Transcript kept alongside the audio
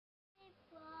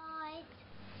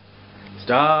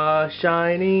Star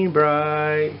shining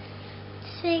bright,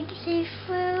 twinkling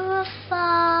through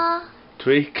afar,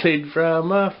 twinkling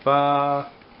from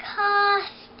afar,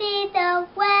 casting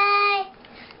away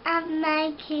and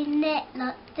making it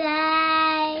not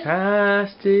day.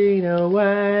 casting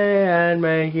away and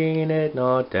making it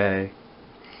not day.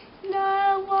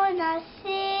 No one has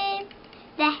seen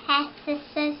the heads are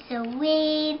so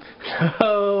serene.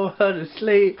 No one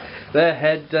asleep, their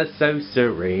heads are so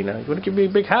serene. You want to give me a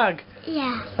big hug?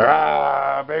 Yeah.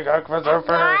 Ah, big hug for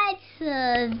Sophie.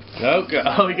 License. Okay.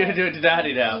 Oh, you're gonna do it to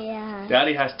Daddy now. Yeah.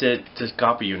 Daddy has to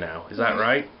copy you now. Is that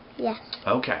right? Yes.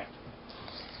 Okay.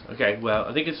 Okay. Well,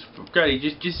 I think it's ready.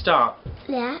 Just start.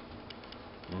 Yeah.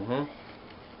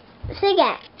 Sing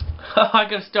it. I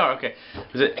gotta start. Okay.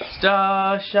 Is it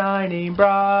star shining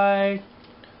bright,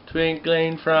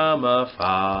 twinkling from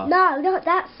afar? No, not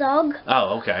that song.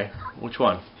 Oh, okay. Which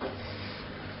one?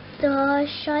 Star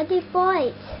shining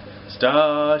bright.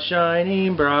 Star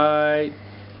shining bright,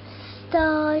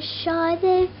 Star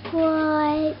shining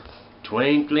bright,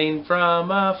 twinkling from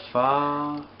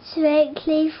afar.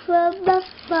 twinkling from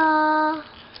afar,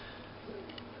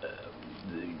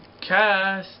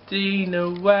 Casting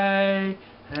away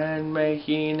and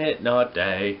making it not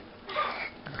day.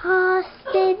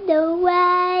 casting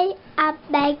away and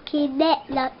making it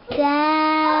not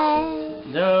day.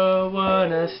 No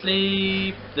one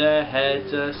asleep, their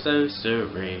heads are so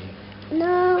serene.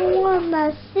 No one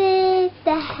must see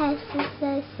the heads are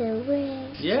so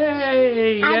serene.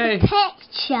 Yay! And Yay! a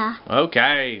picture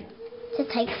Okay. to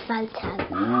take a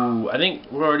photo. Ooh, I think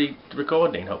we're already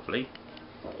recording, hopefully.